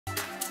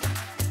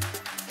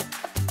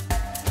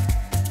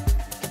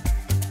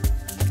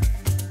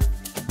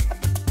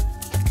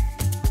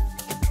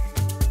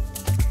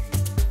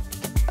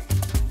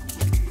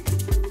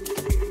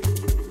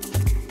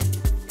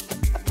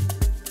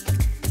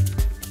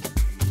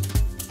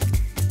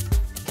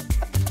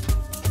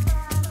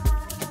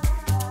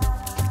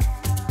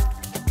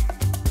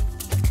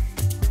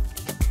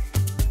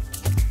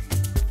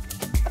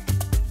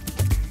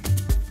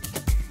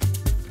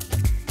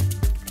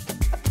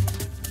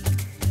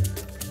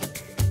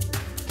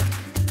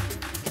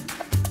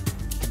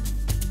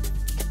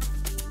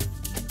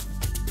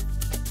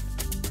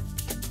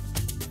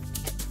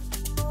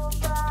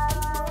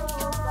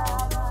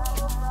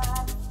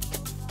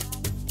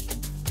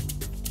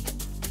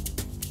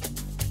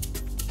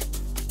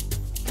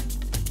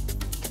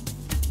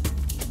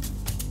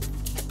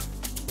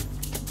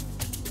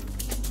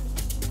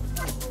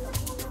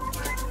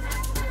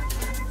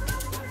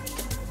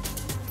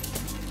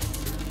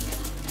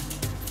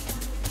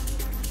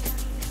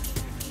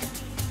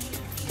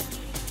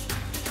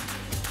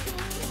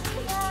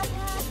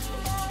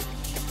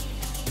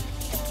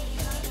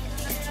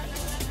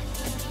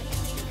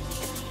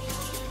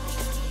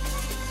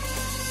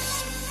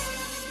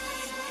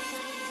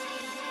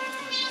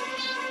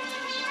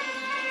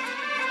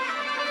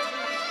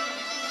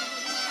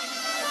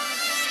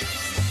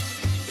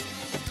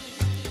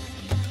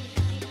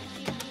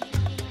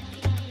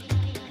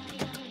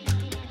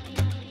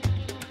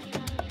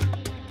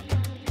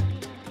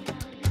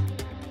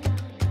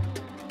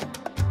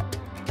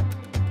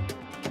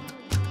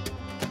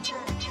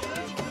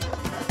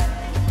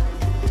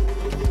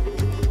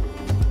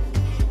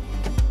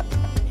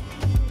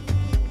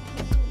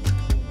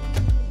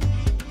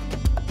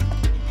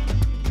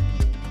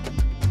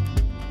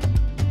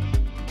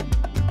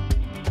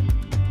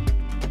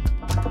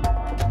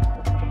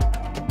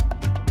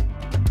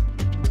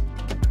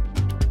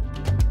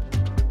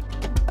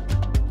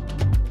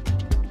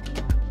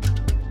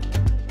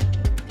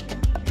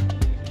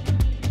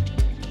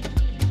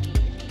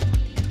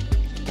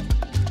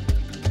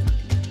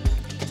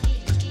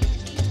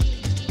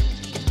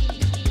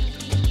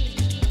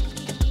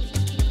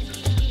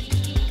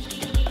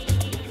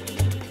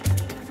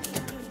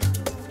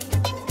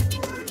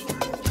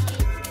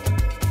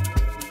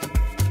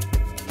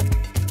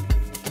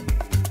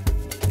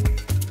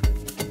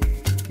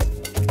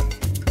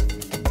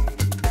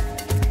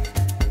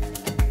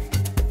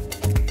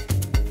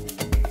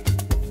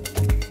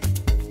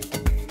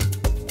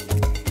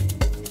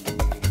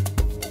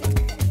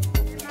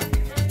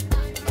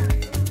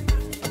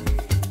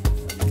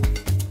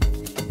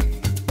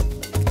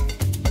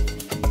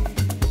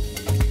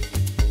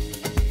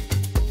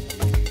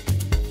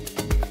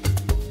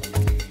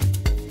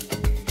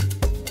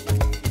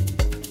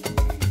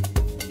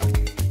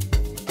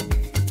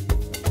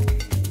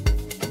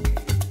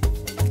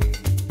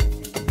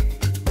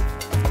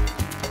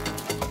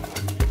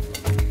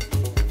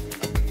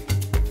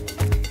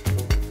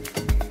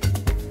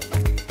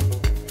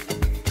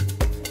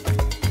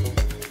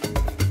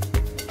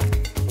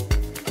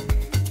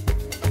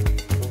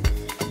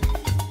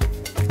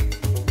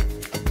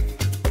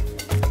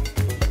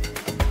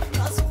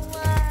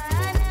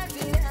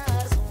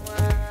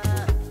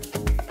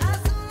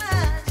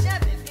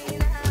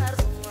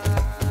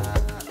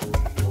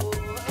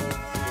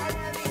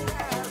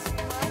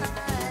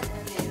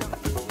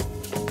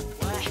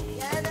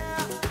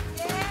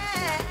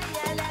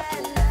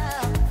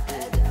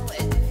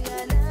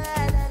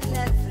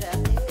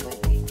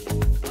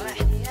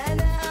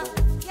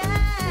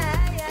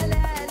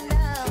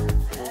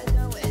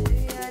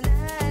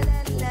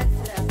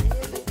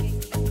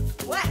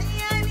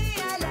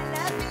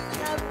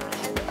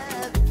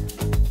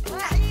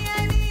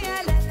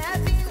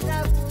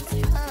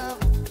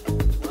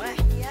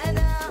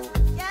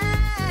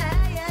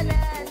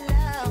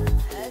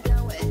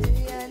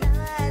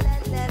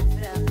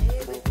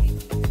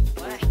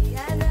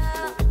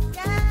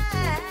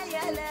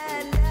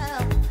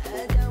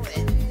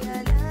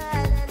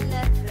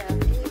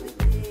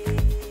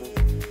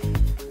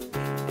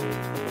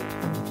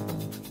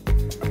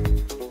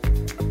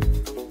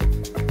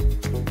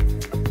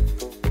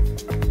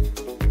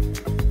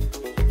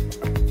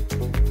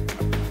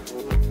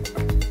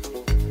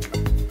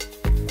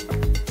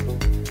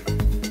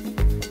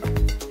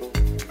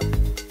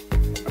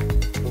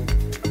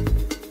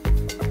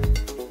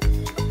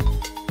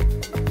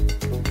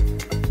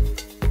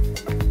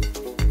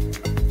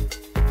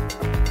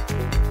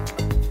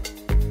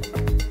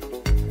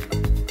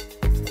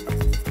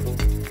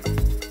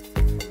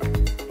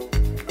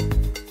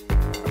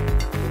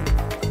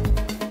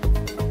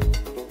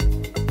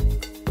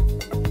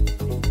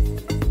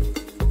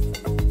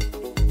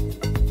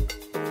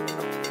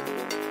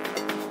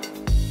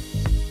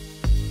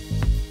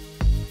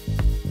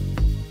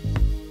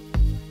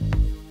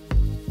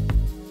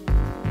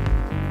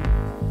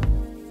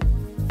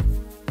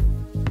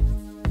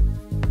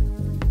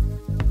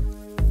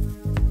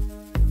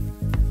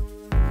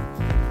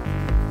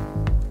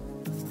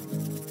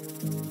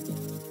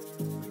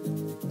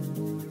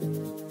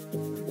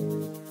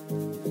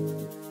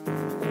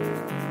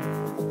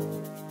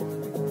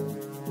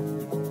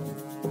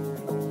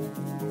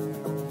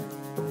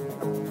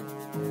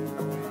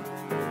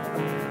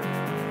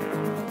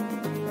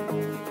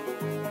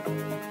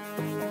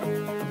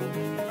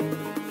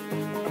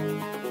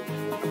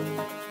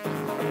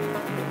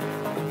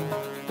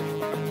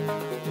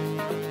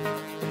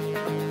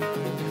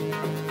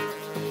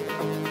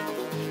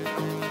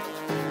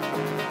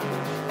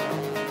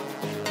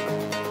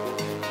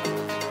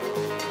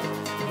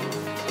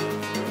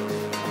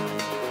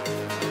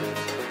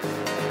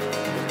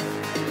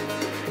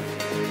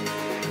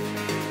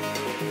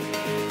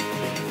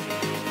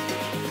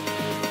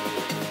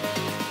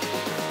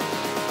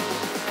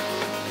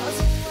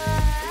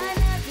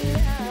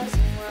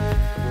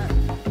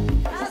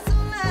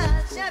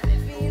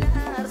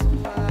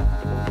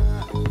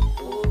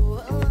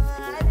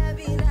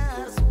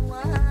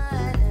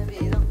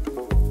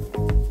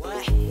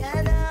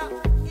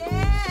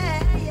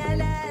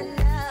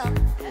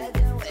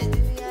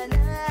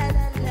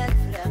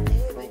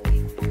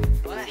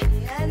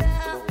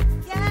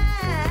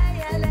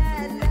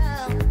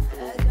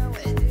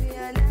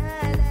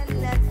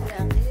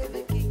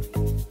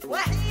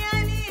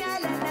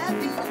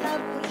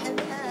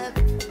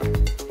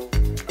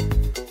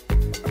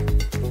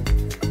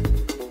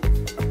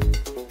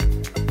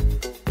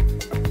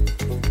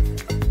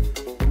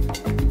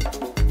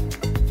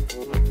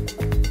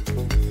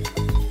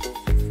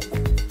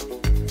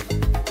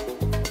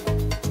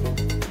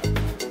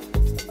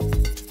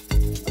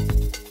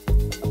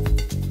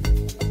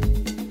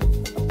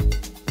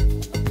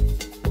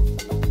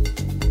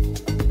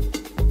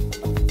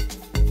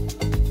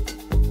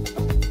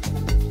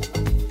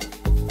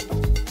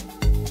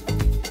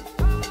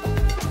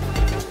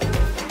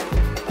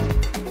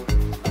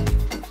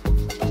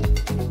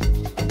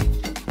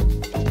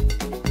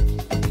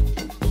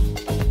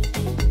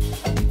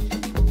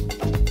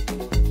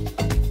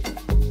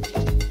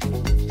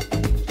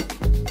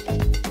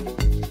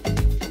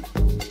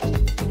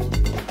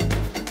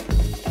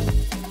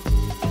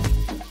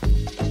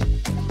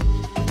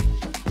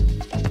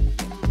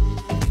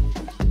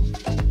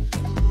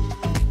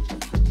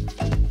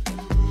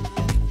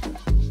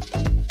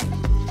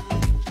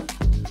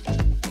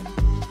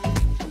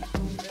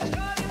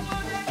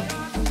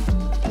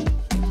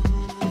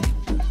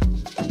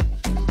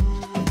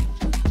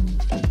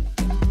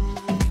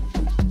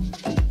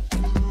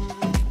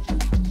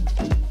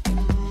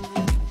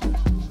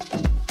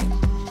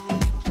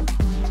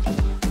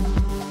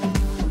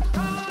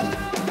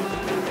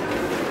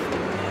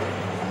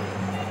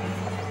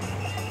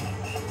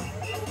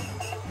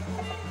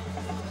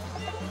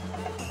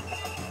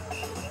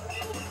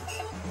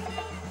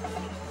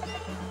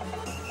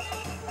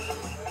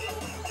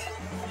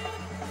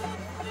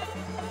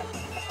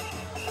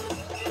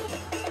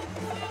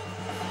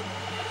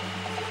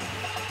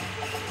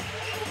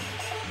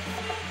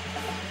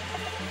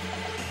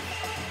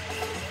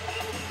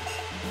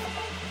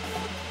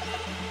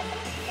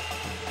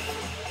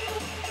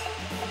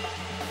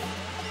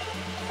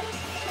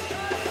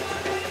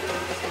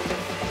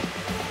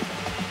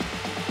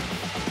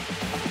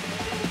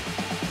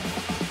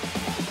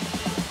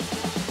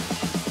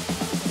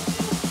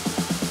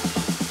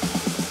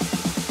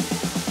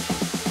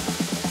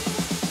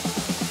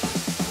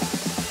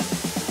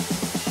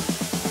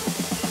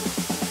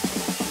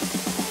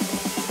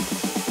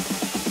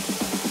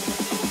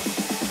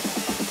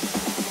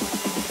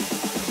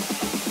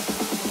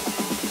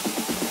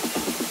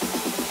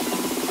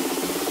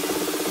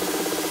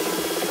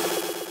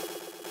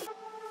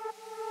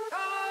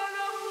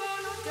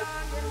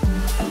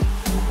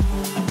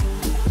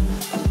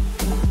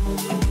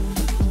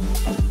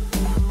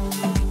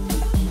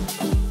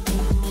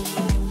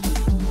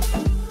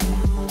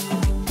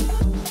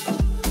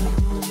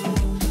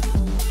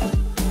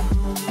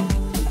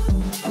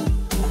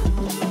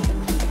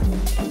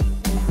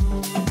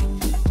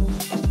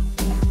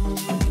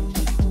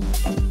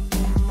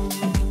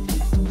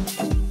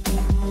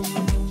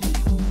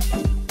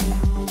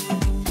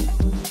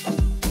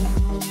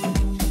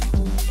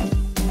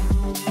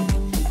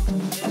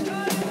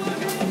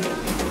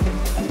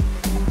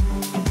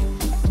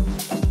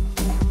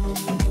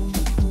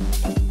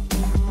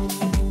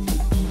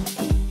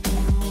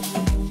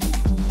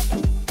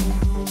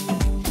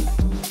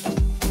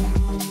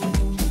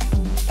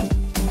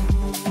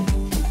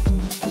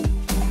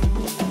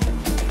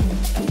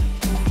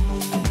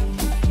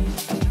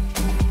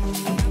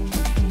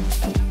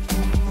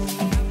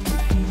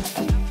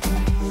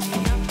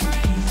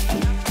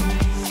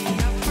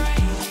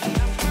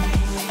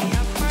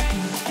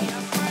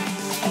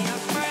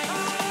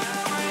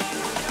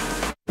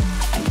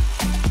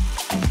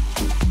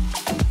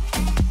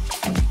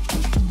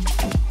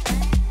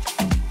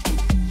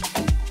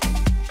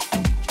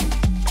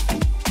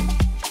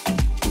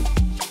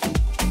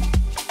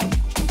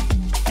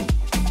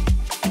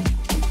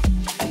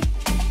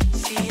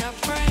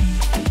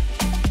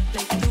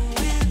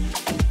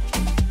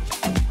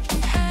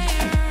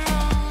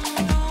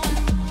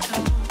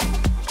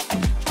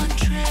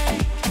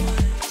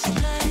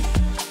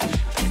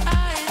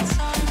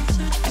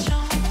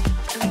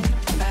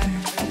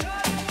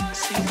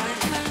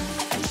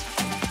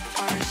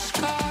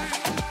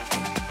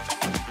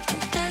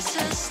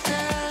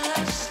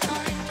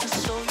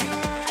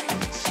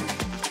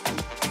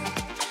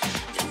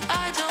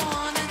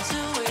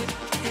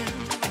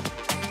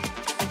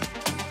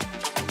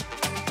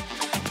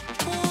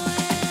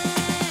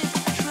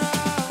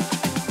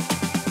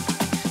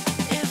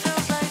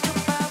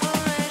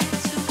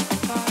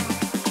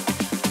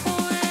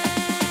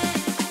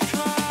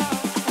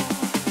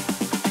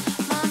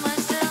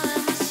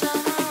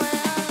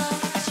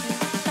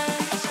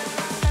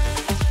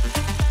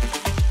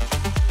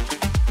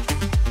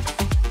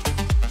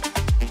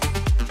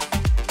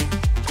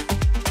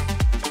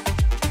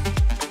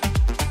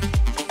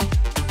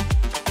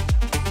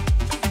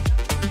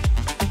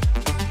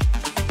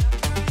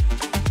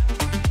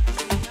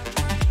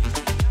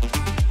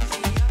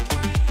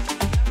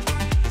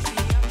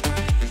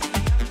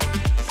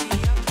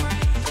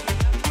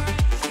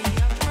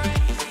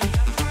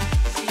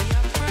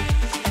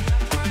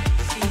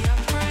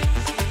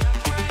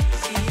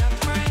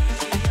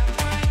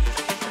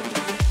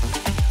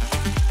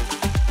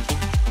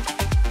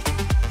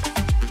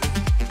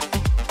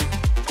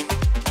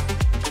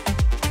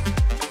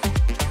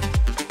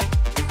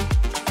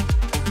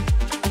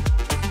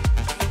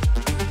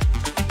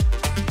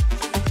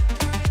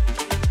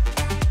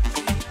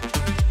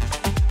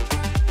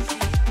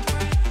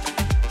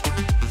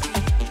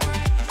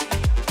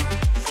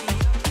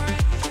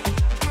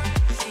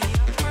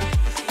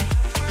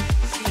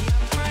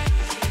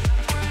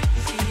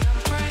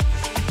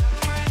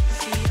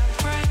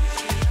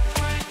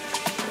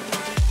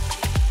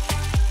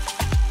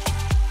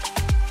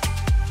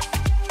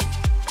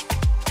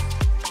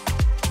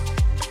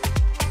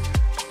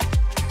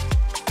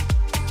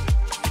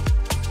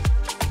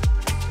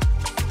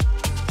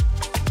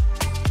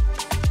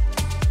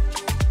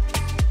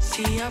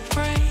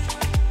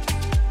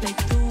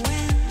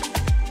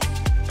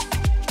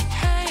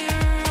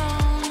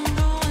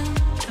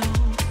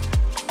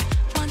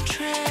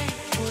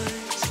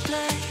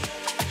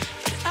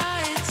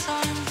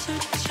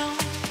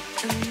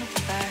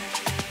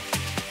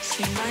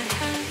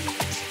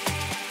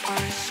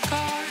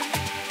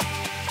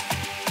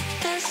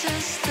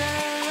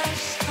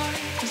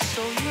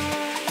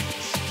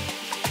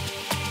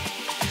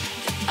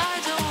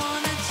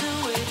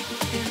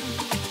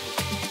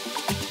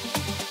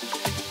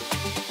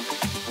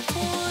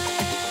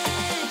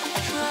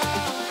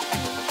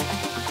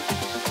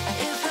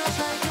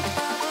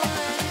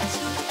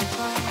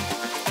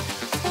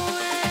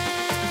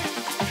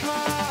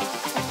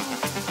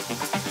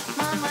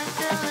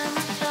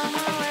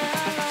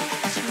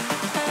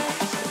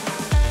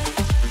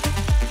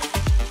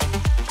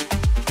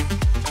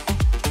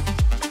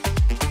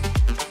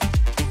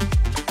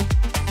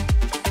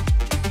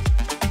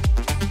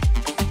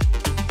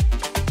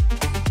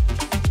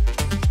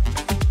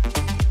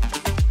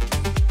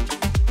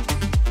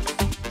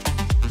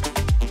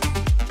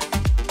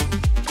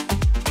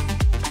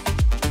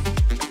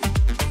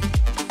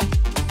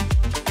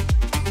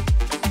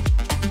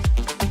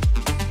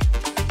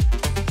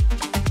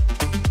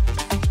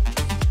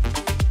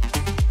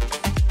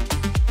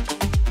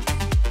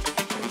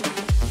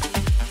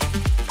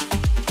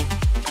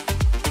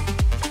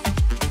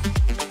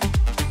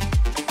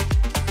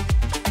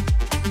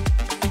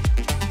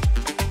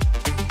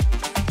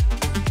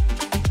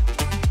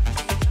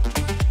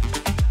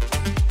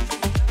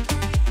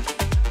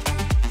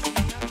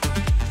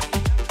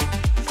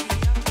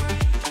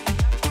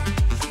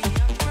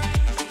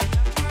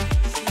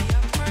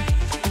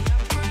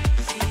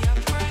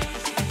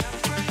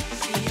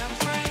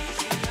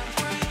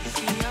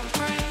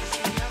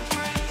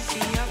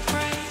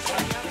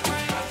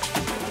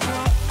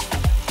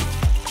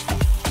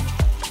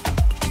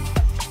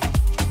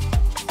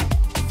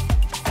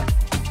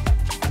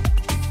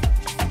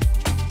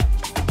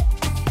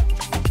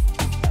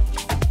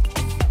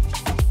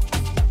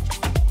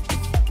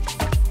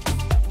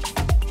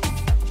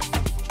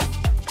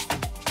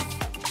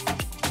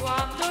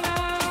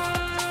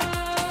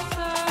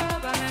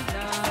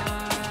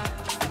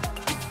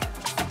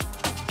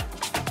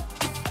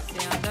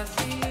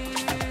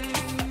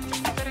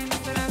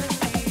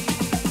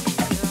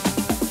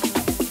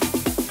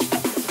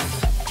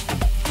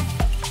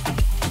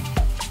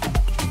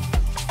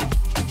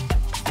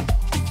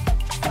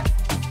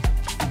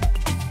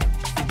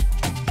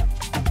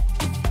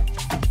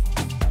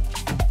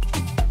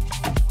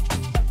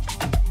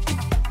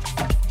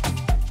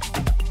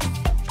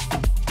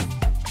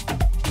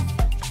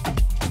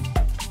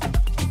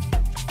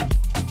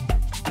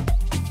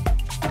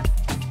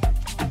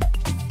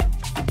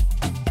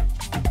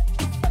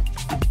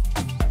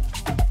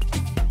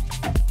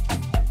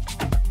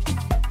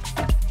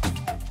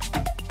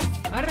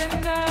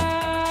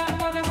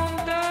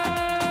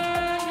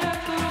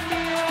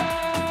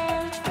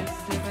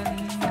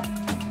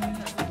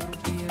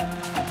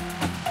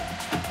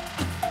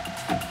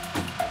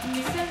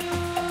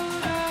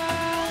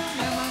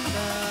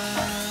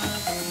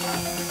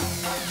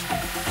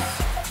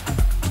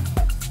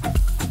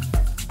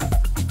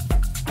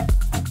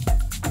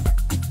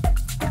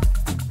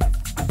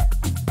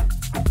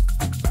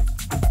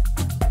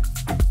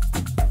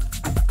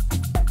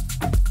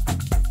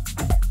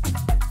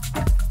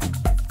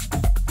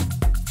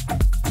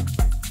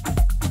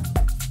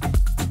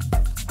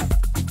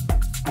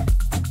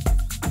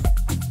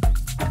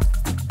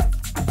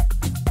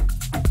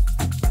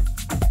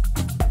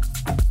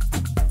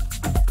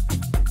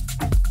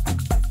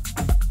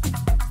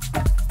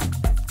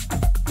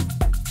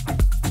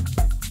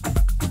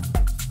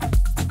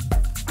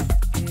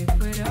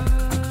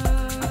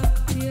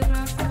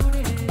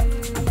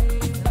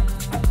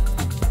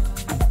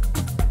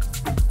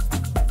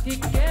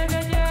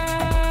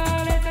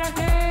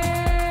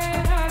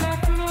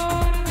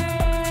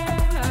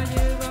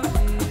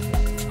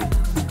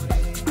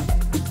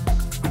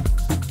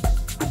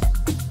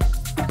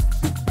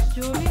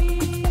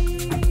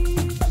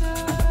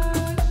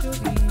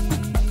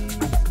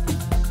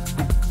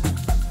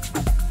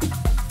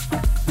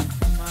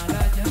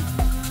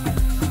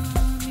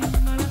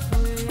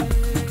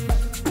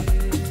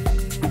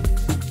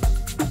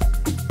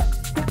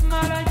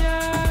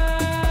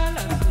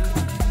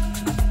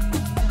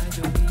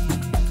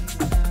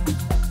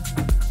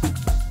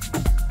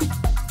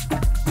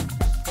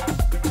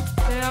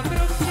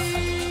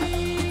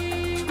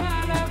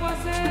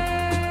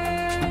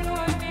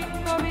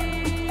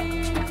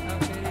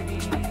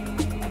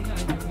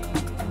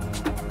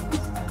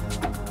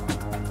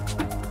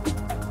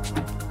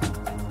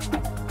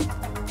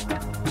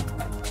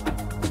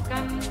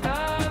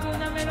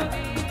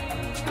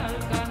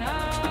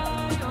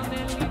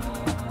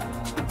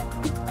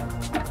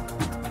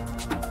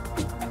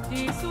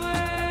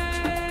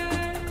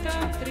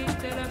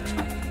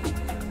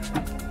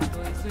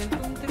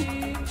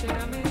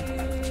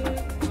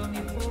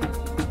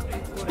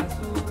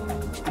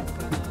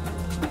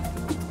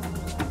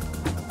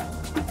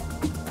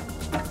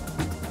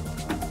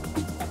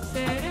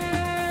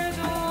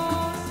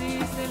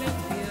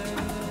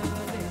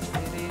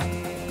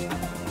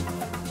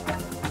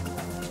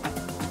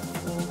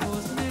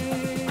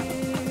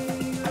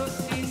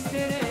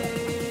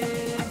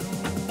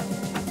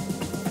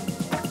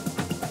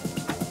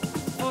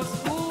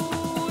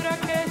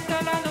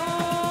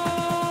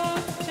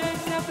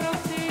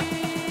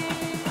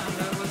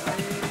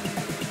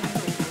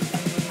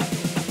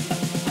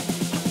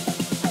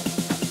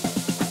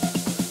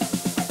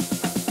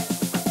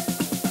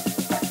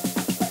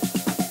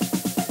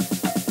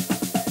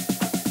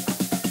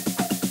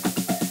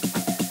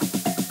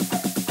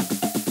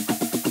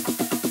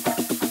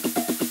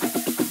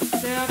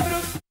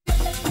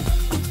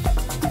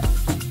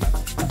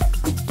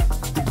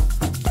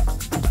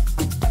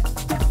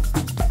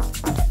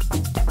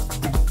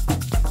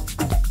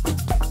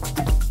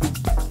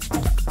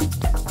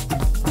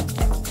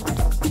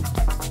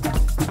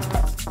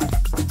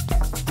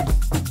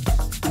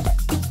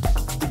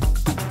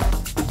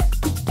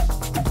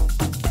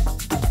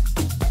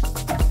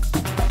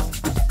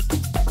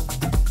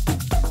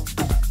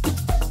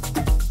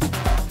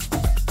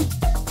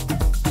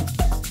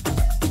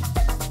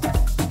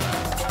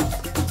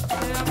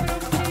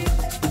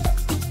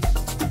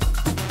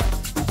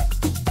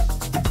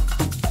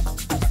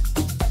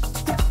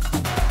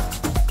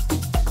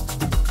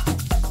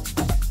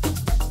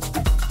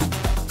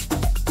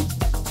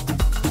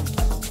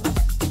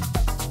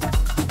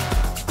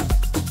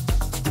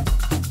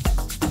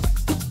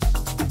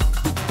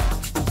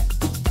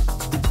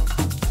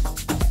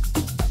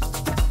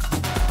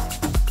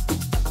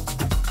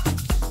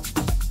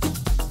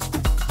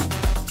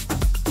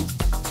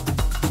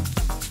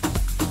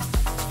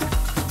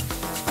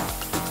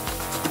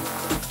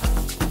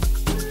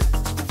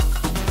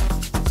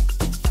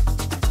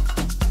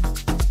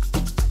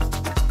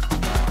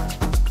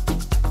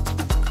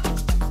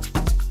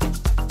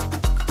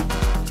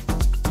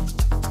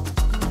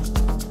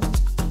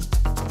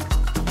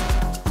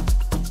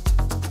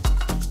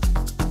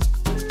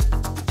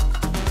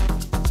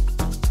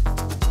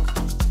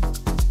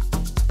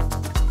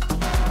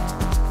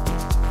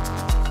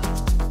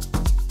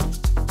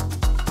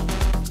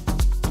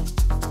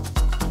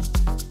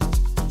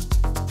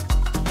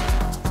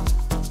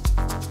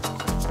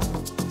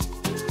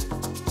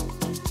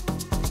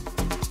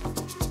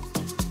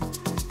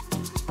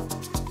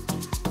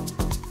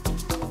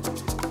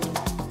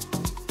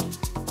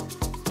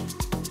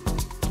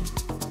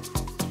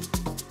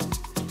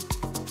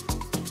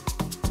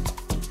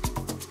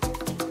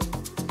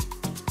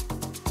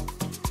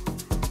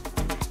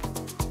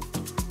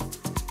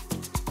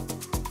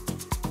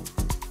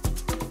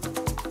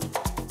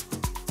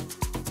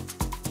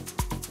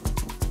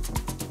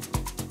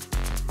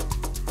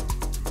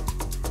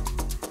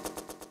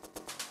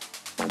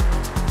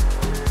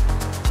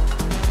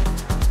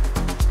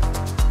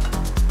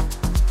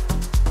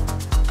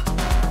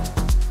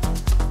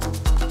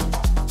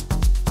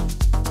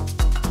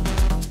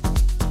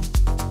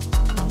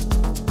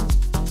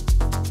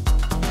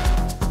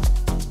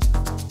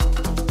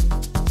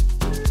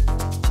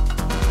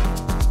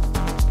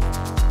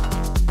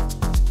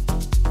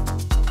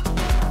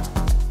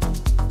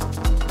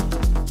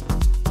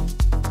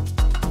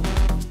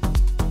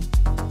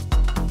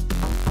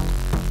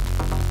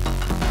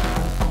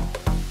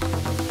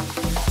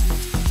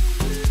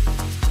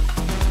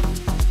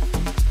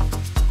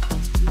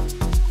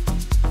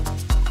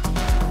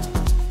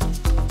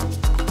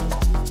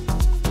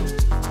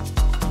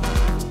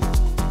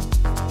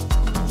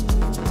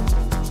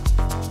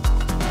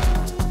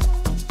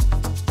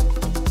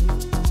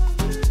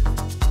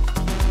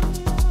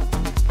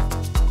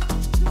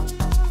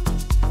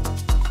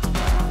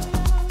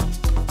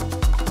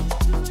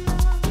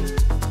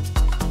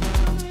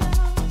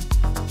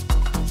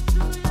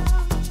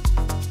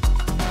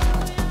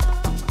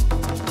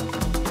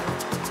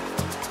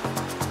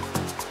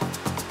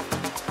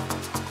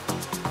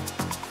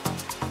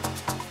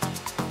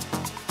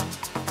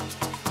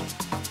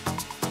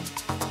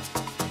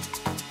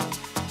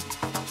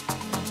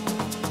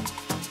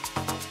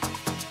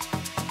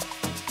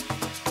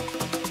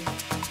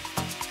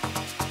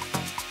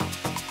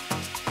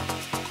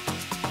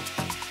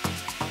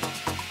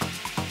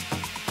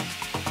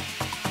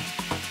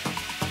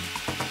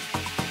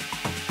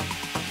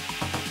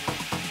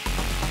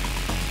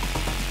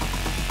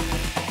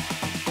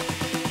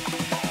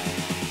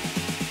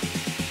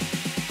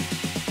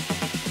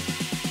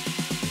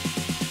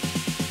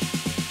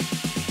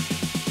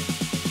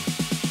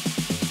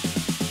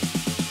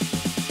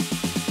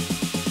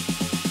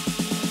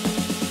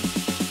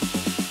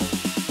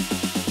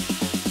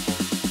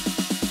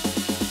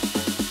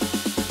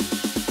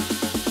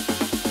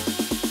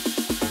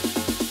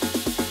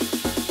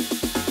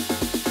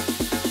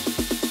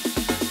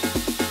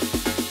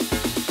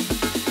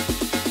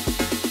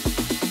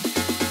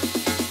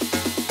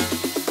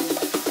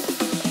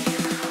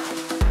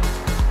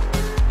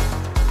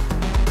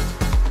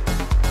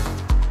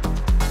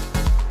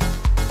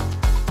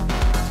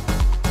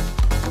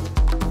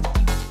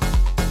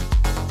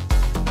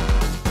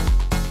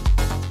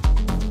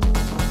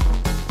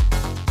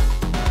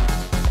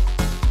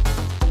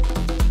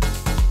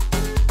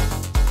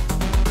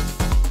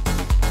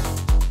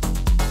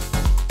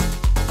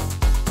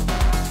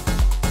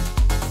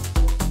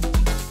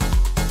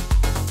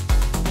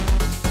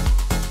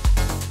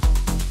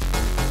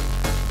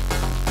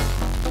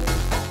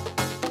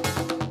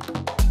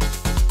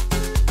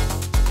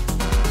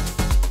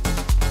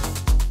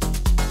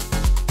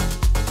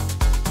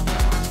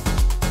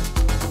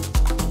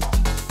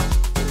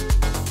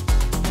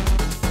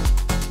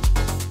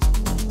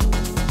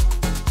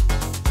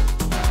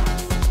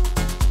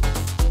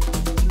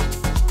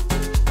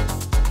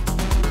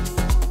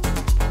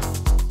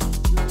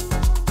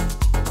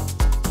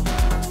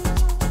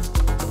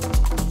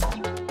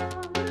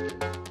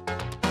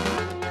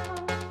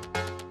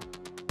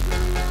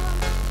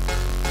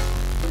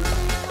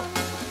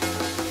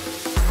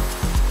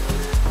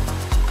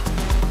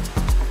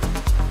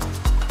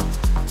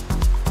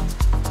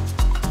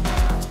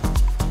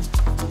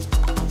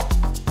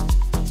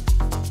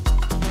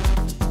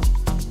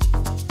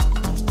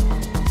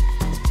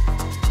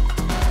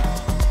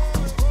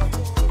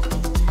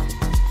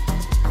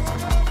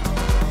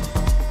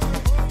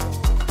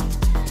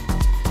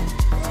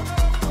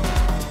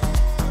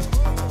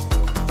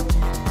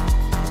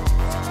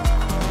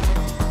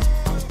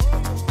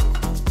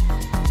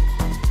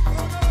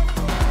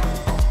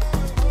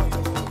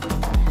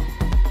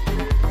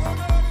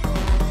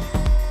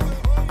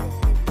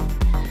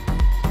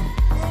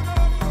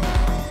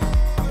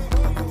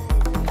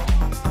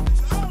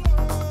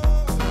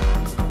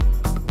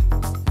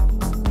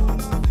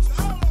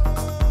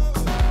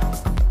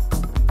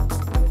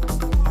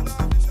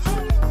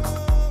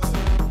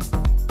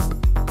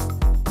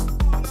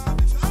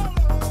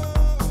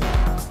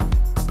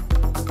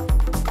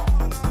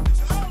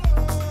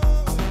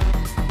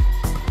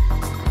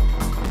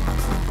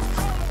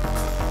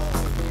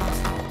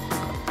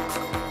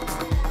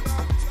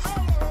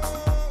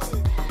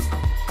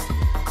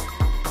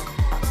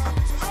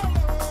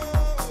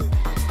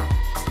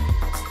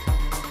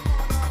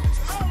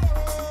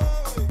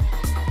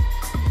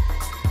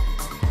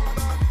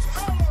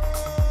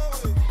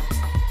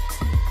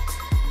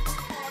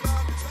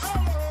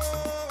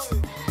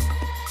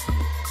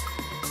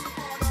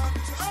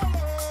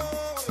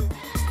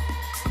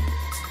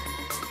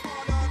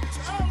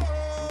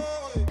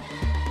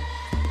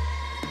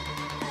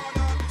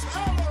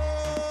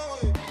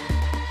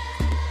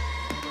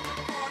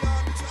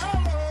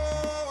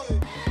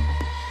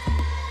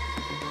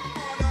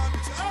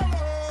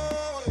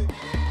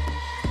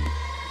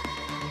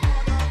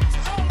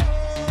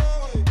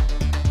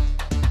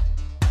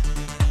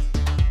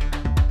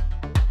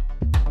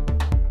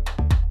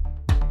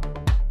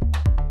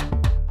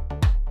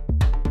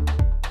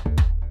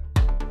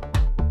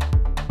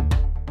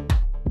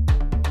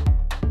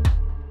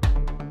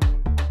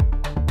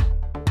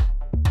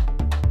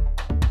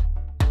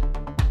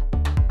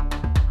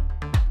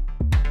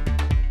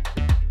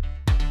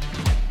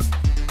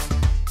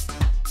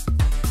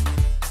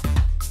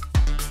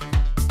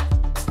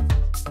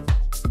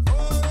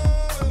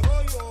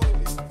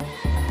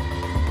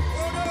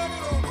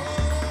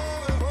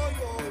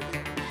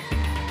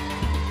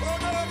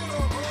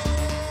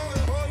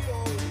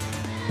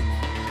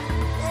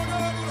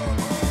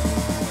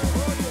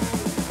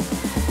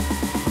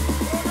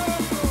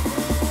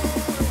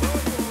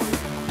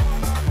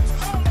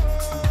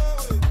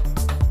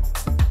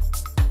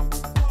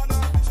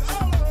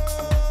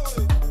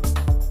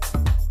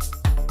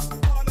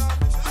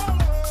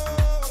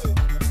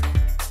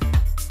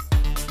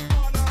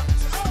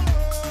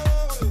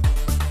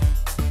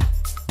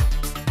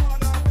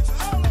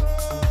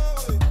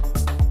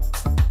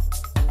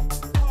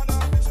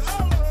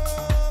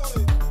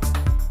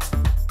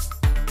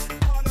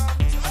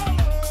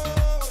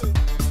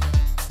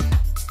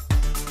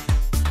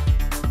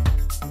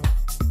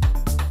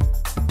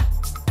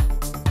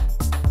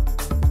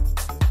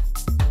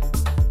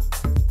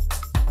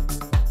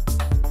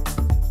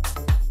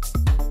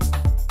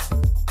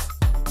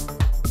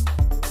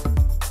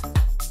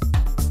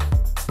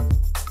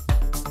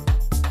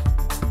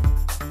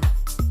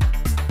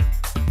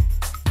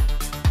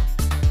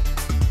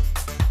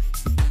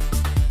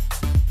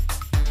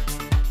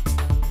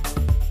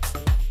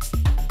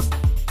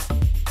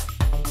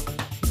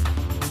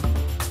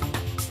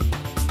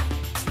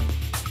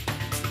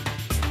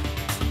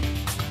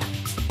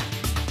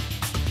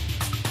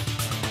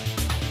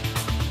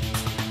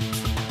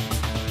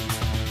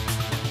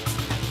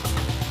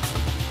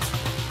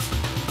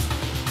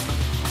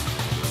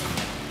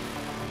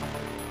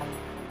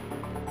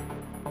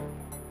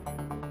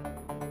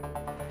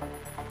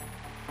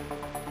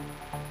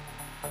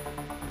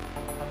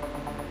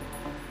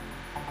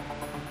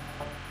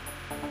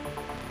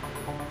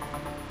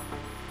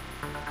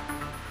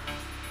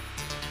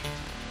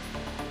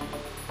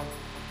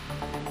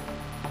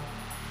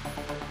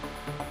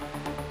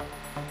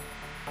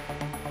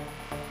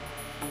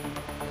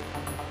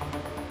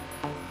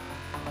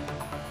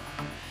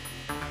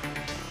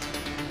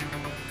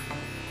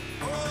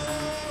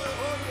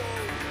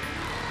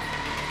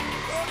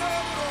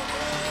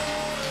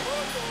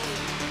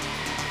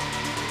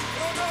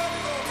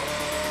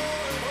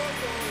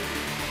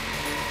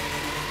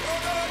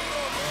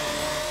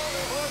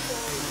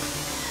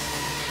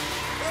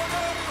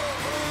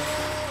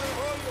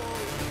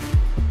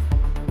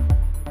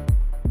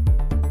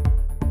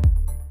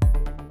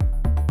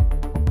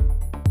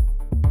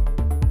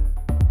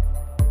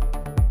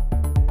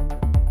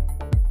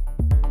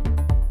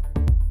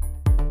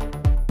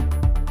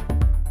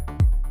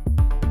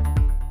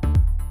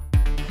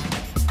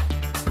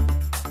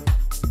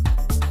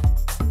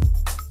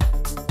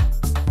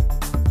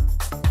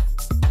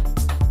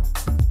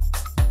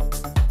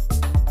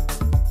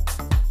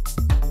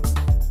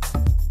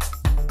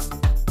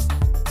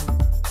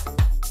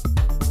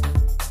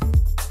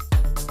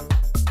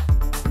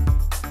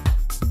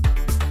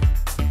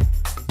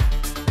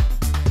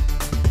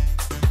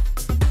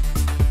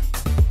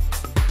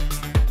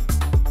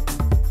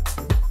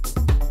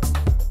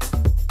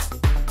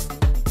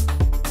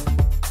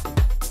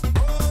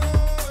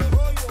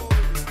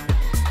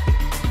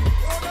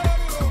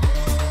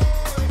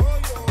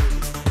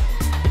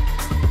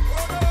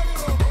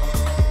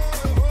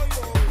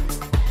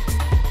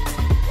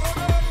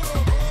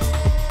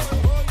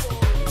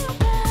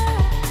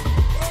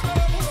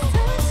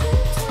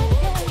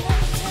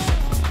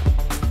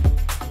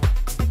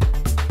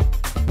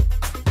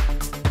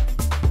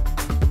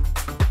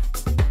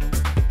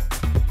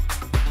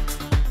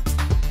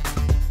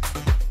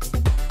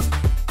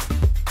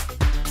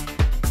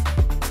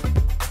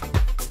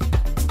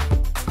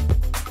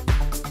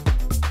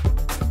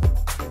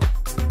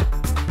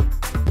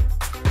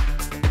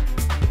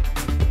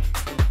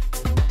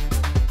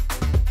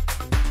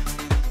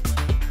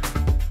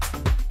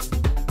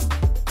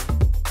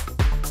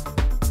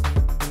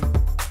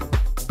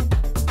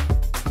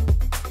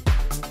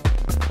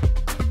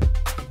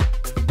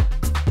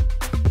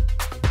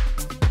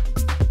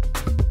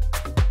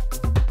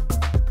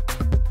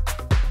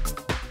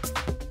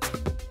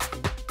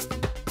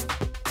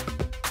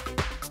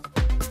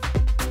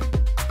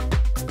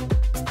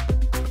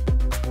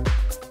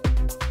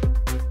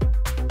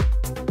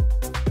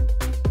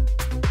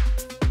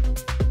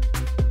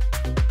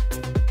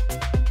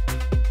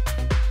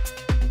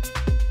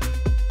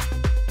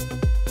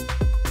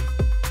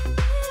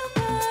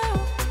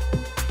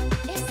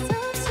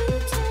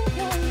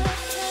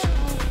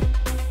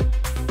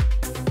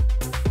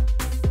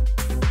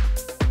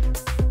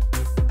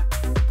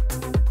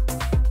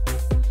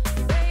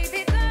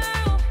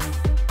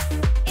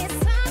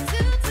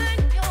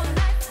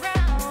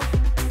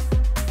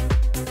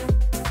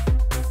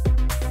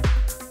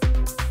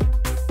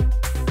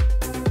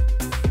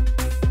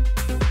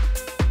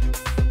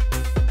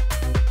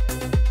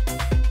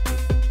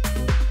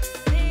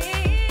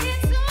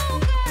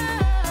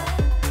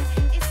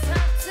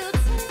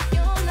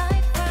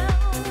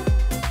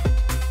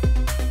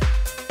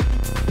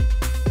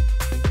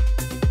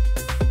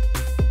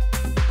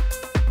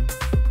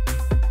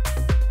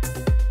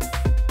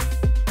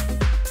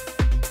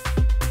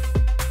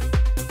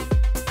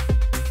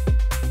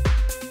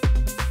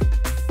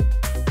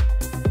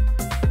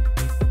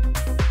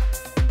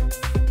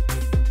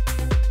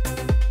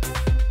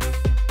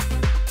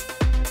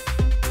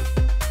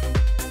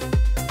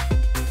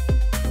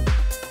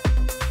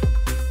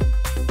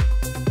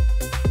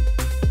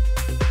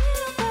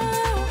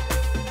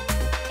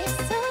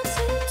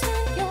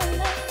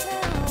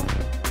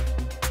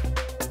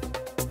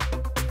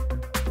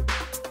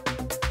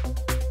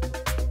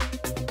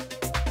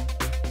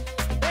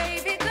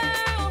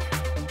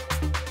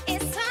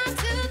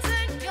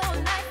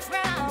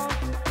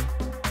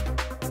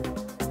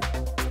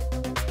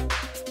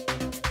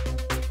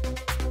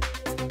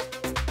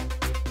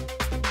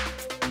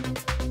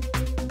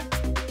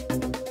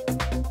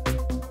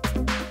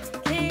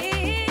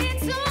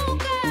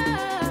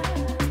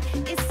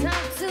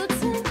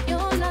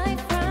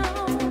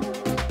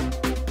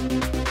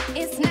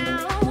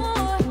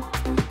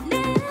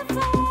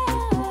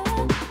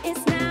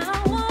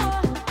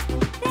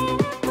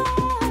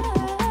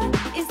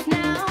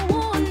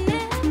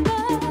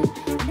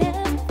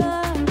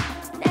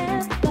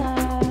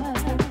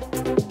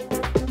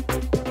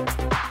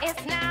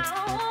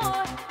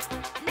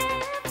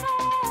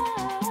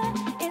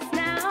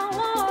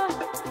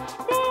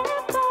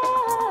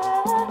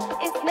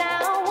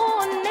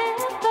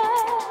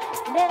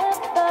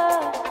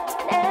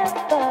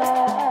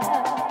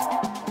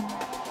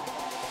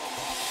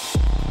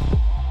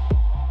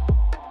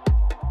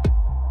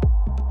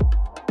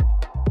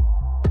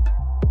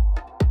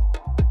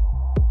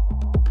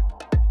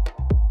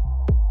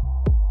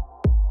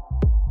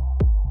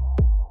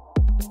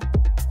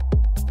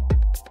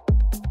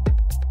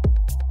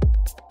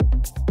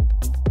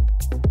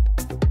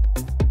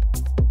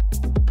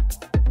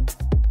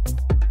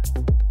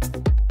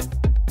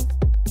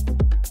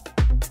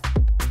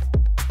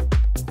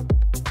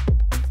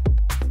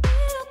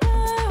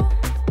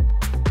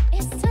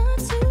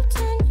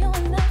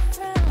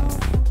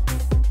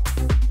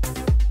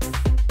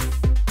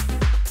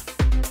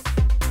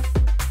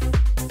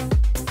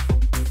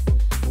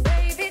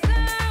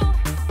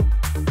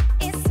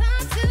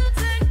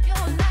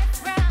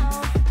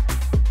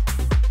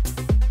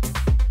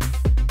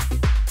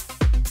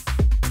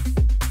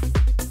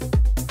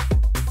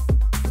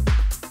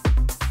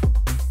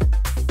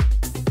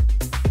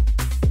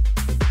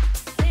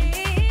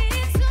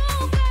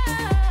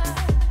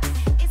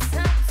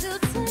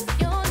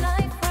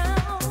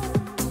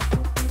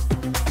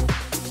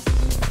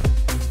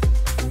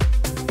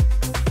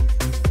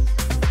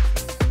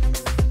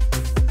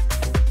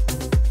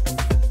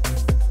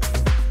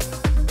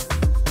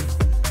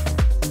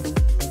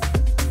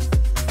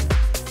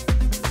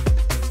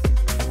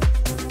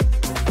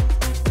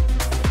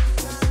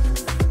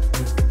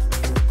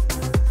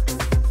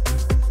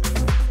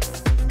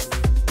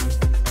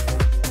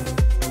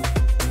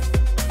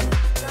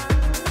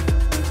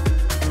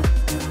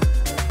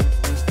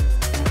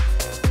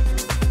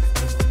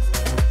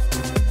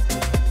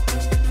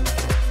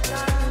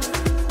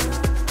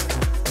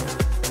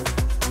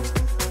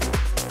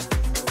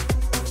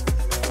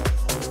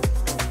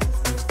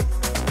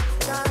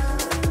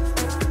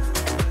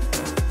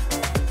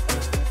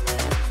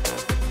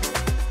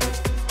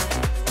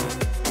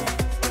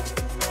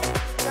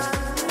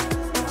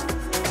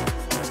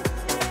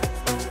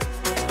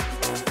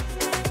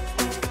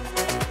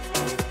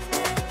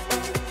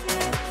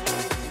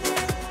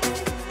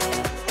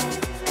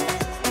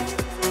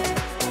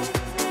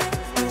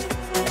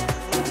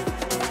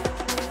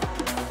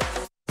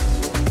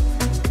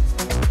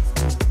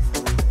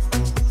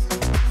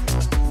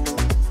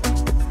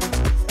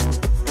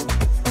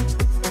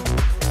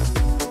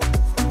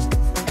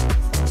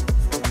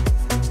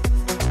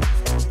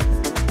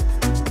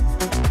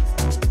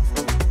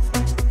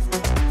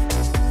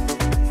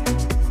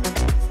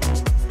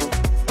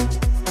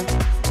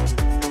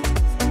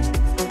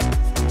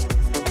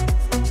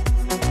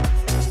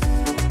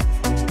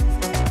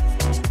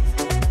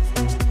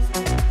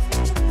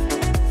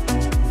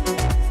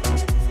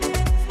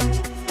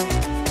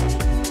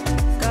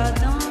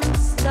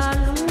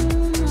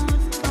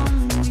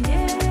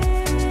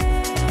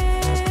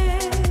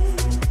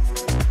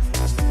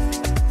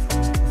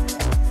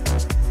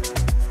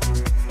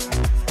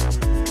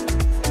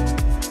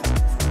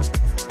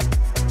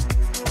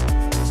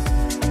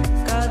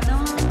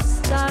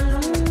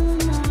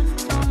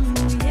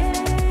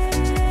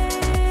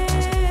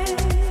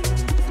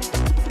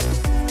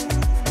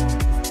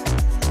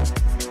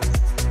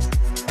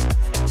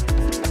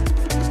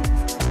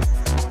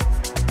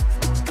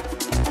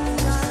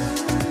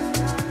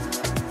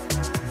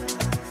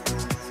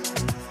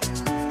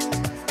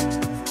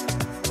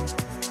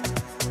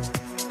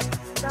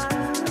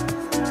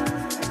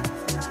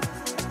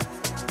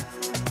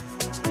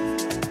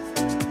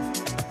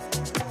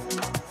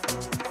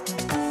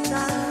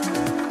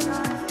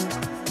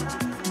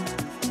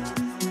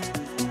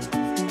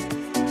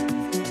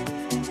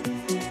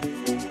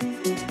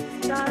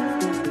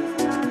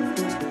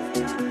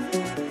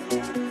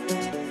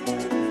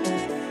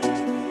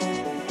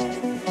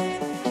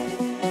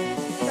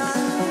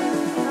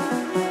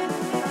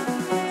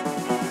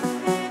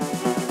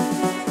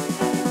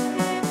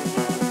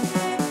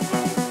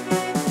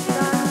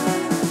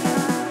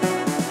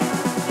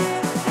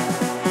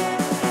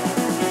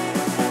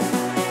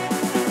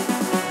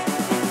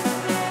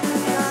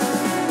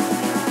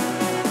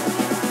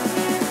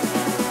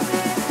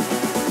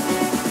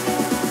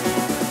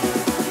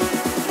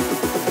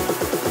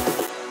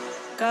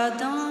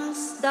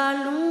danse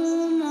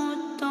d'allons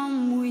montant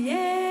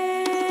mouillé.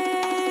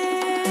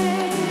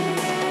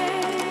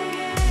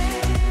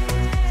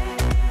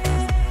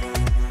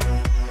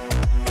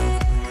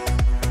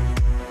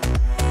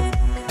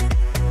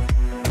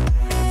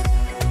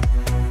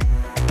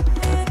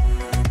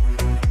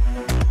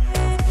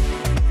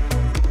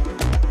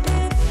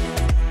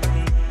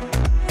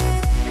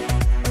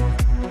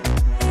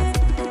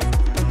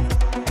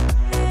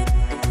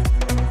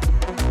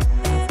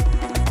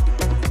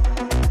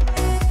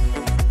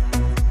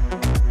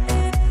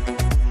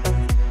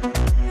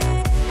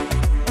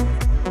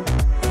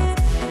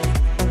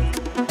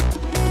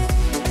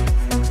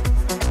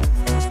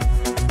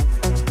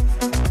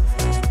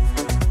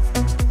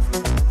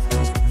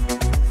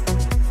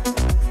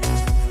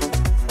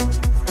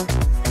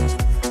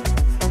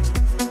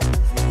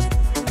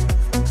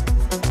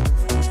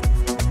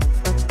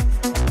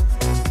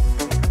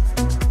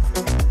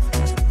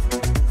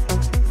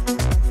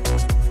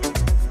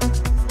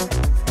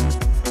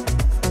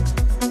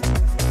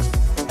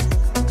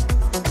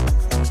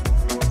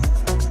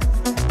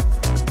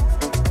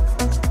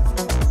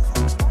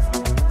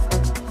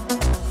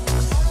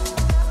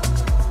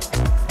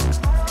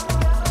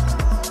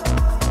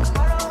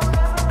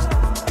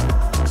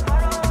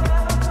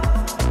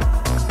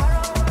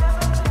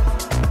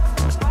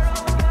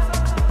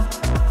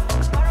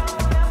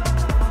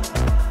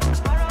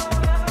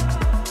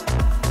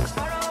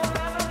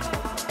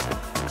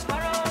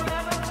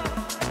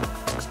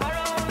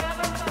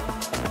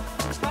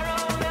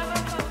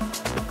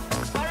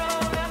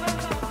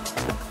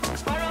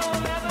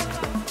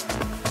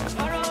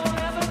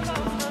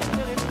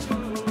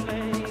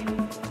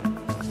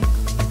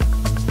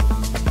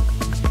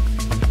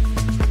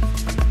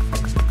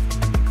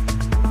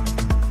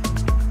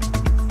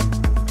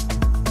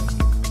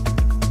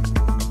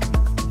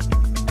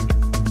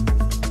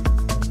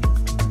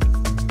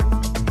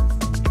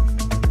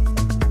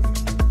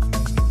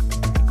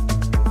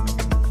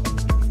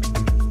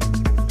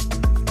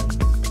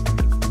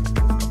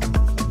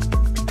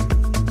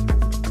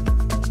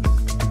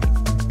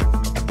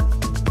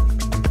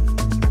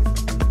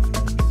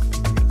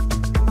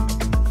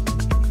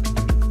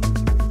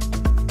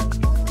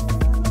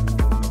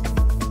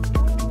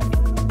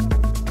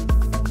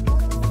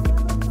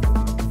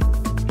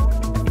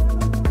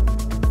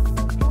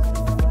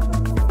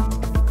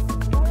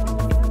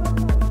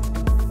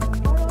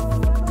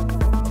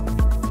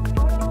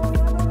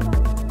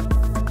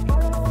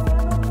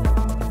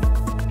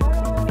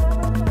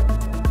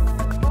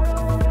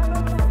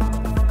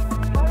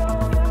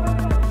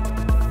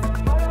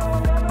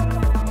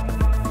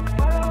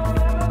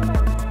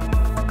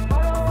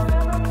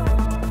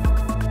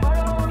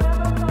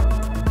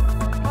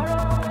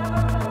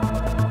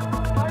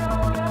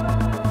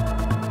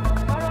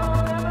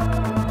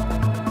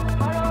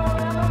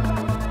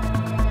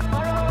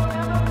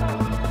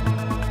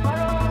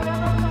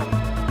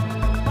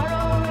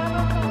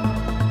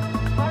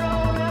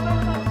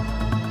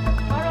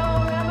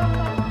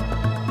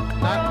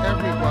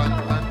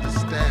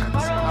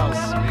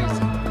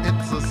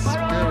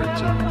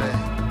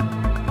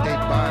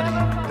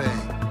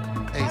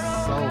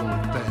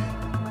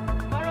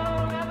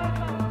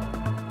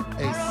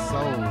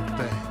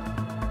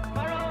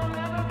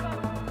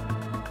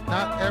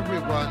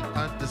 everyone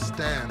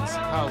understands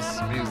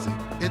house music.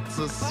 It's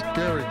a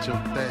spiritual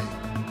thing,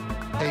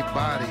 a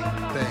body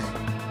thing,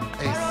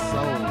 a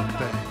soul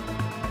thing.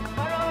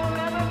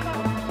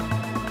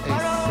 A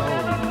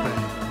soul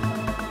thing.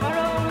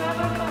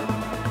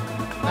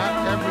 Not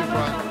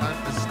everyone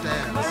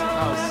understands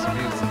house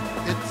music.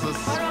 It's a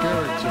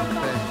spiritual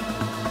thing,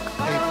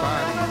 a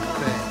body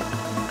thing,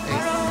 a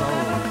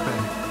soul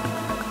thing.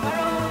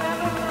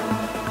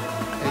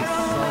 A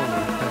soul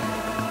thing.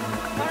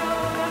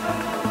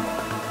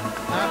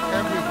 Not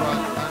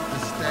everyone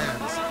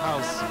understands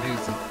house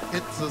music.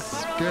 It's a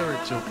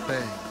spiritual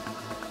thing,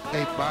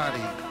 a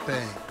body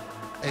thing,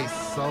 a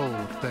soul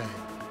thing.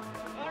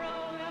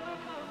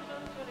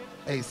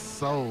 A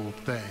soul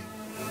thing.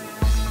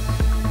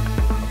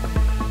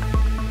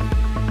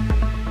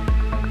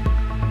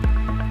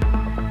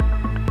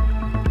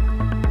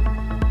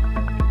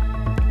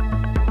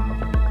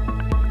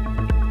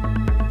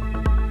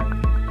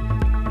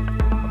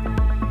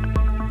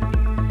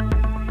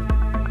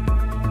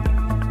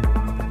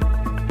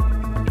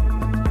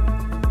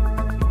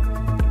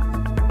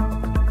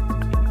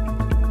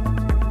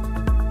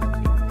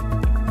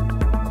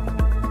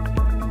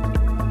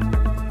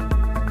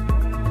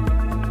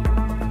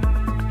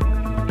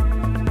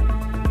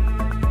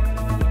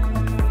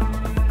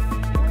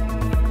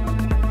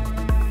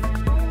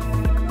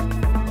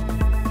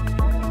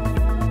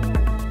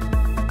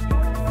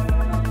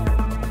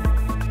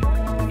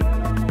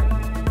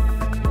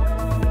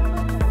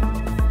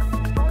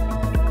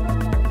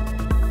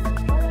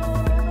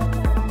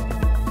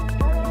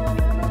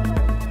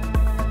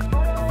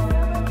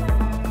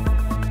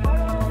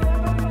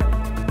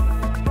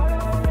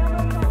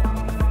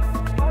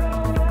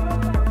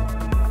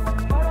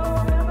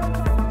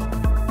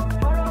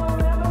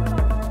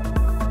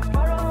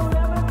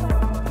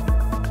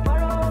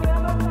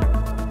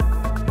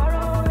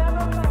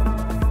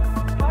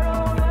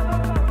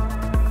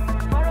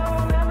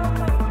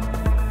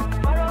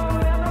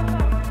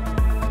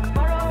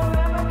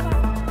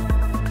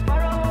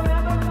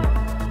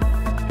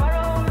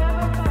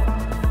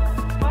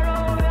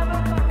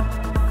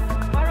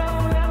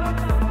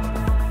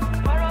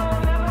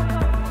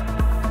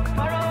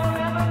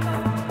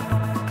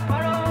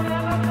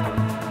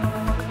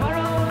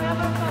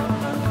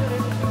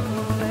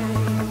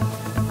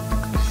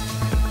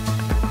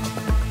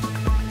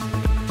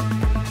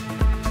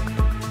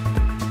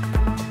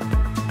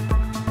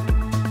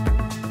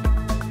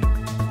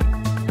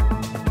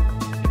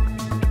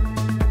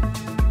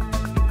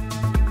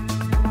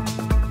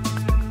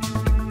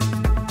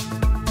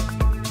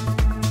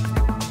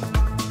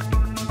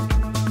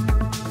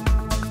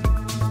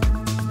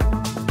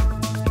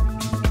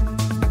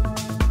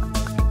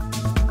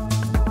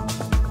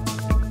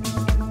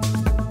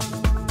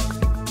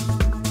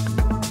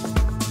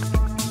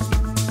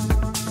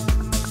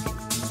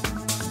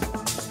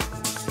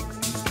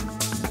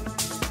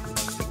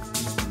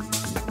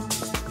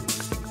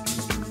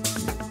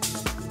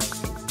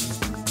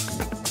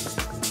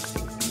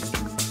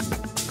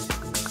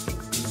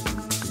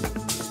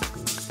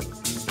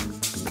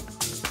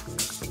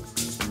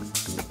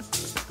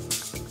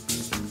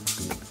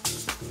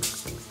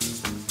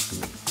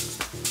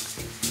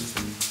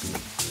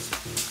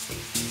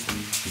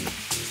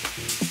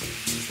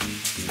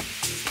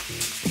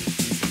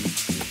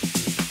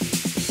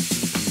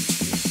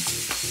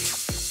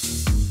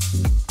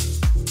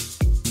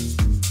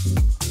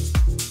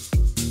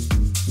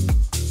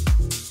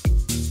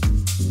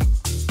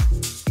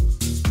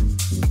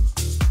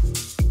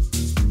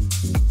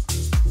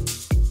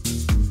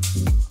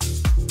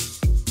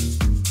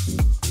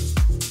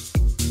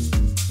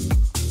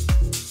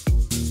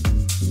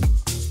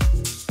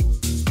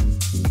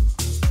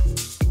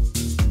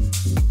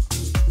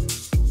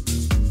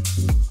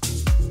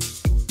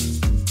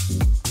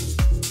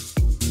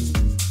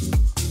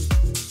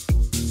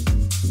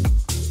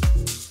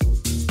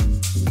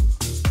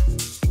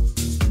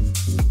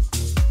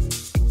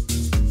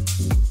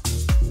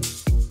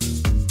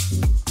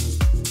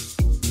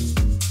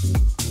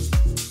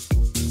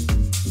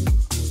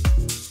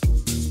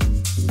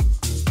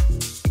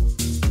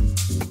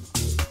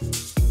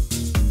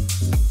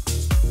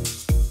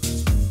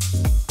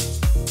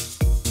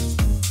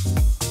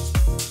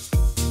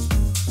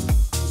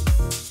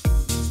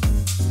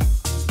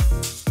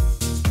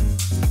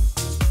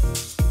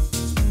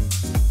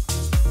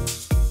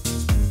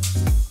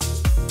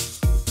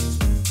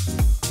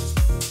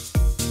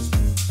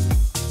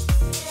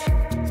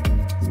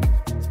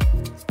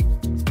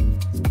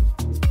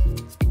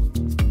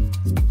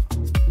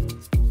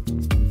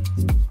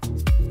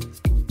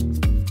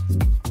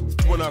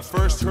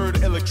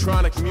 heard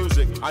electronic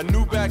music. I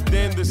knew back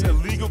then this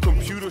illegal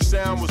computer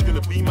sound was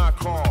gonna be my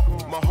call.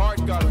 My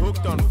heart got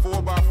hooked on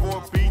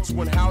 4x4 beats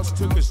when house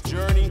took its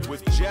journey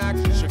with Jack,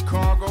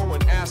 Chicago,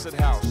 and Acid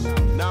House.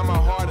 Now my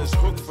heart is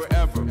hooked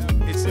forever.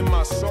 It's in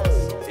my soul,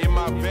 in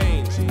my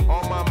veins,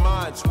 on my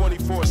mind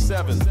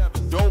 24/7.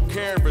 Don't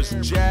care if it's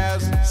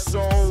jazz,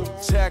 soul,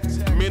 tech,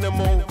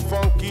 minimal,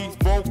 funky,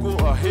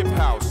 vocal, or hip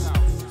house.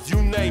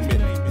 You name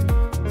it.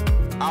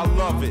 I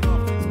love it.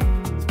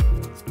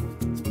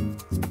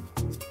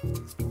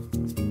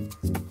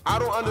 I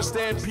don't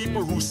understand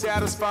people who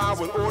satisfy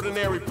with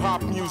ordinary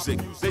pop music.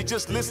 They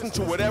just listen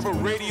to whatever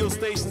radio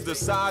station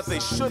decides they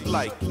should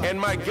like. And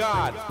my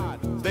God,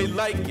 they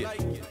like it.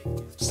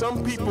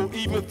 Some people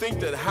even think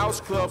that house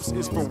clubs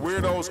is for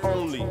weirdos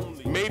only.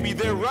 Maybe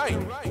they're right.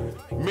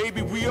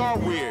 Maybe we are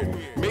weird.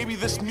 Maybe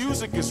this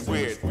music is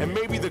weird. And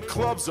maybe the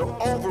clubs are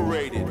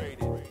overrated.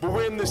 But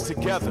we're in this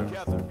together.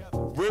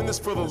 We're in this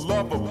for the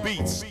love of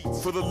beats,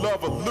 for the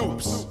love of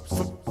loops,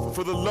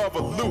 for the love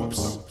of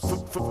loops,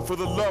 for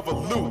the love of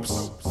loops,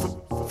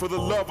 for the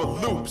love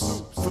of loops,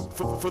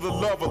 for the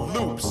love of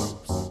loops.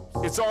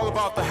 It's all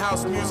about the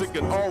house music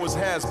and always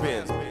has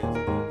been.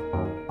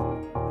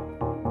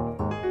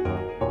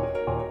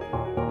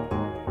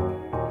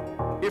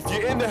 If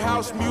you're into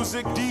house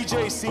music,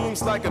 DJ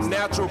seems like a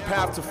natural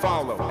path to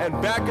follow. And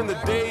back in the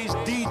days,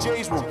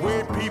 DJs were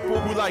weird people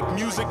who like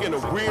music in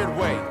a weird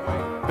way.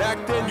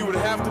 Back then, you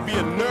would have to be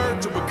a nerd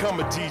to become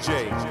a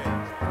DJ.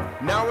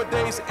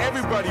 Nowadays,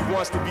 everybody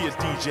wants to be a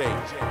DJ.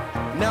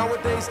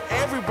 Nowadays,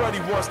 everybody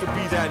wants to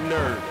be that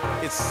nerd.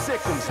 It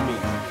sickens me.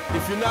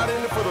 If you're not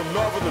in it for the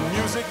love of the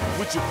music,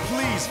 would you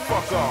please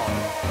fuck off?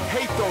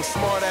 Hate those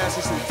smart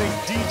asses who think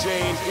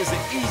DJing is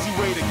an easy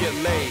way to get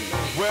laid.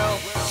 Well,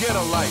 get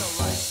a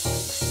life.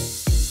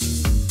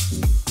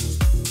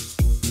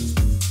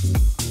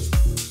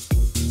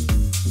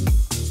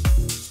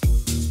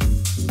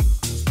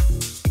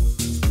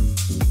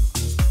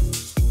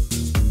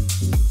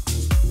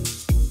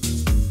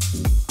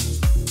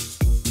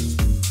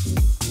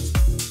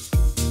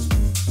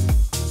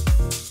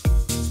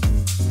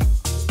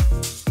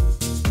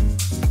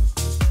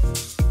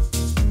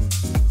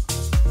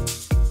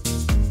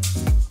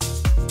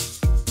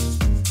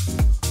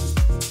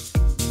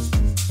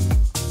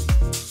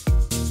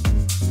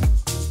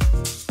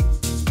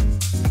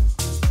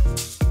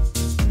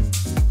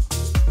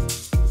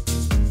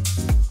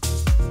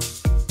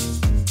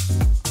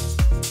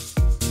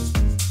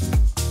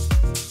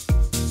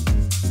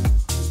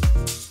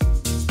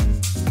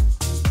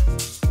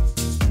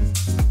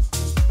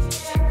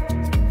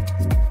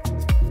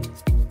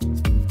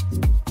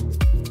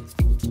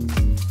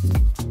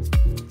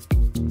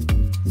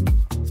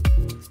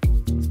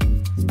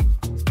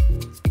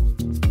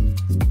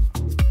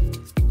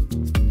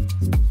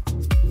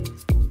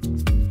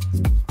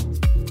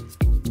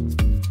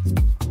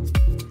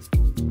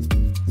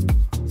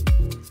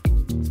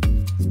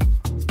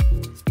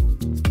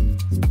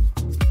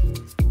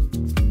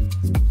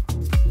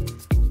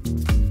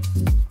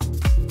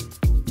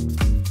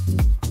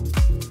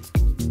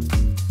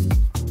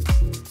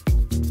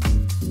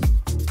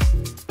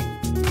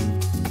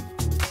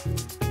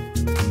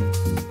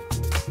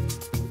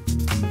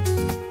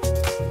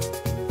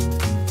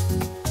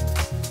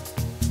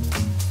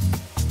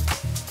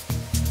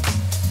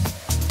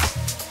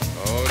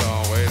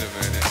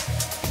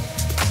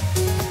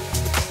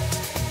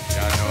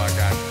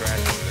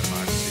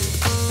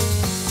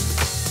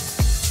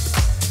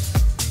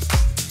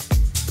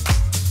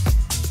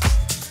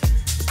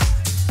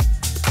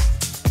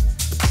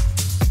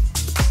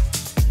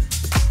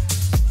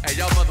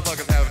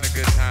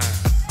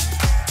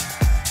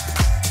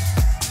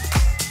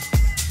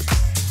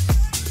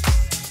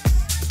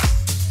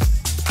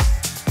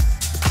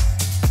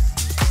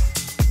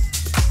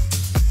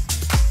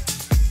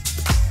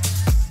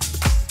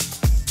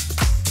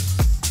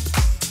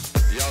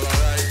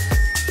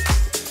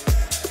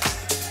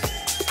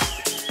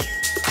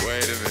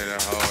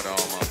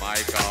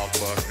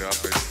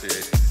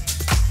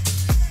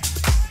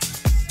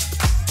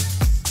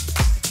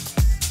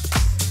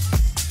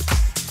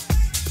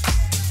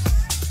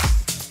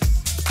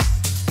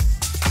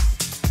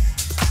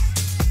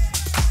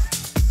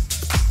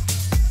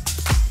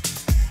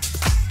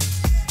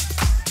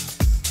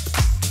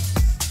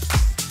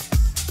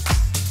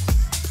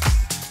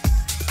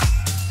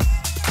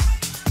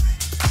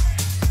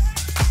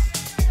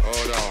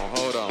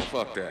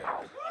 Fuck that.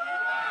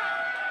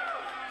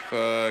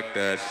 Fuck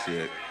that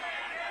shit.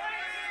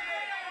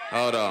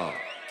 Hold on.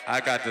 I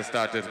got to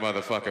start this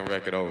motherfucking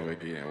record over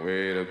again.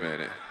 Wait a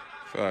minute.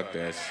 Fuck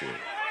that shit.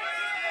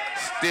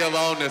 Still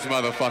on this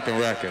motherfucking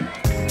record.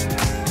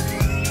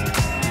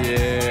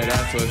 Yeah,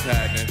 that's what's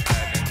happening.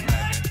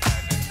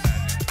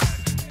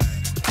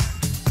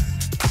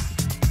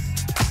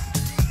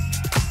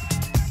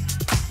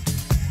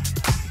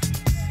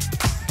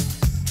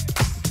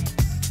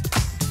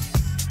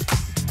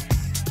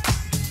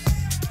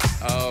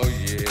 Oh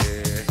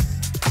yeah.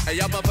 Hey,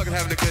 y'all motherfuckers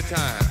having a good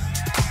time.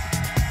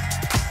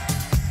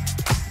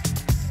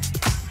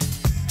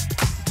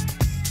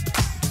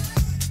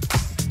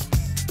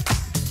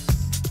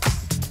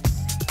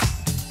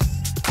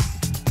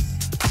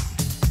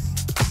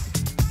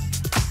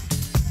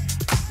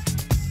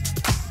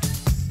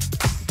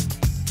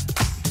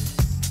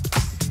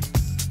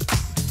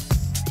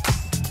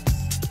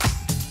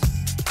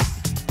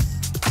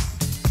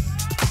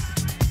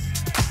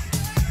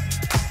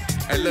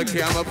 Hey, look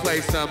here, I'm gonna play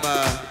some,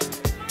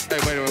 hey,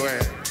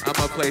 wait. I'm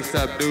gonna play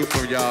something new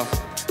for y'all.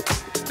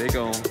 They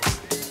gon',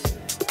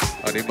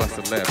 oh, they must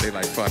have left. They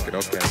like, fuck it,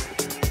 okay.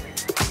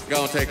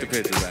 Go and take the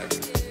picture back.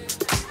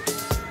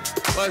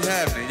 What's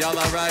happening? Y'all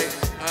all right?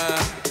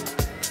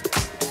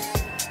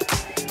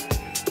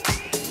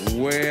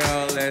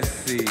 Well, let's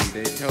see.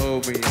 They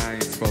told me I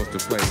ain't supposed to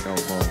play no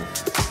more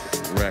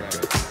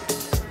records.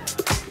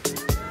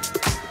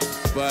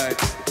 But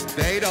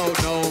they don't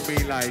know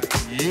me like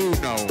you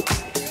know.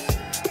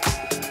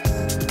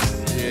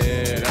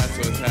 Yeah, that's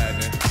what's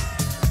happening.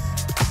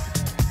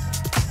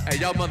 Hey,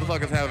 y'all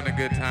motherfuckers having a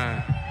good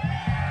time.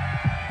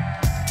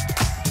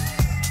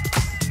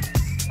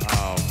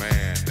 Oh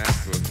man,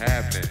 that's what's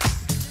happening.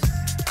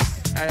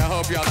 Hey, I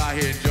hope y'all out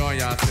here enjoying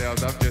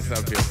yourselves. I'm just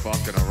up here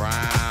fucking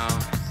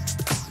around.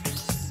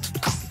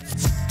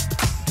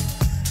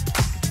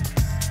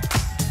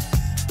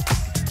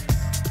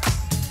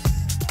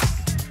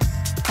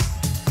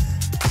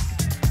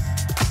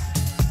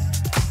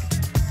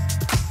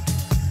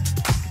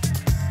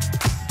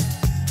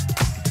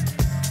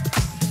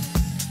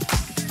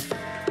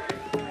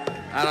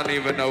 I don't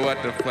even know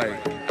what to play.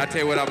 I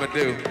tell you what I'm gonna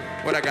do.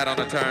 What I got on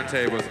the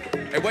turntables.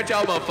 Hey, what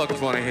y'all motherfuckers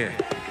wanna hear?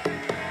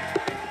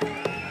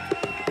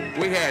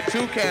 We had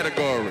two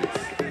categories.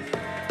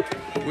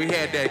 We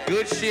had that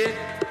good shit,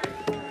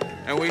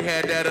 and we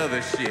had that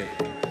other shit.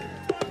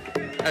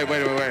 Hey,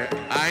 wait.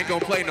 I ain't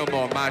gonna play no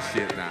more of my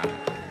shit now.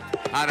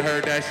 I done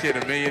heard that shit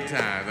a million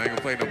times. I ain't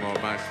gonna play no more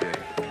of my shit.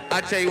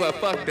 I tell you what,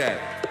 fuck that.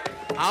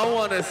 I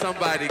wanted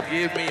somebody to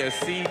give me a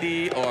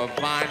CD or a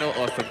vinyl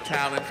or some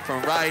talent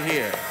from right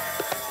here.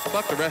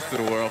 Fuck the rest of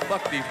the world.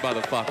 Fuck these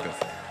motherfuckers.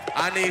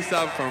 I need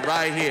something from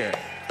right here.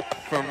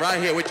 From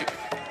right here.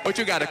 What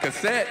you got, a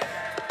cassette?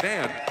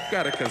 Damn, you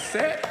got a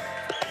cassette?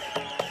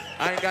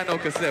 I ain't got no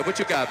cassette. What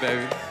you got,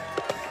 baby?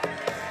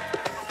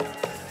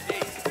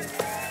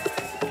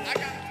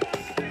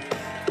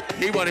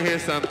 He want to hear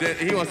something.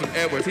 He wants some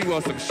Edwards. He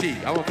wants some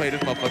Sheep. I want to play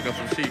this motherfucker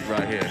some Sheep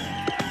right here.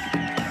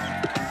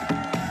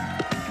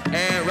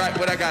 And right,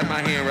 what I got in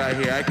my hand right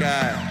here, I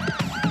got,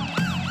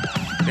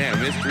 damn,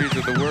 Mysteries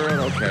of the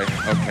World. Okay.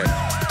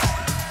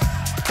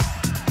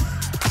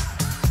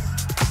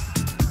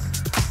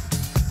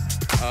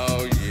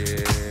 Oh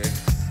yeah.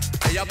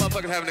 Hey, y'all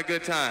motherfuckers having a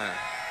good time.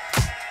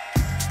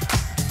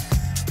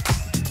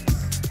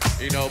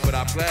 You know, but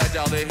I'm glad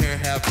y'all in here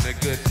having a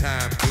good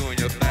time doing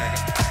your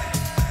thing.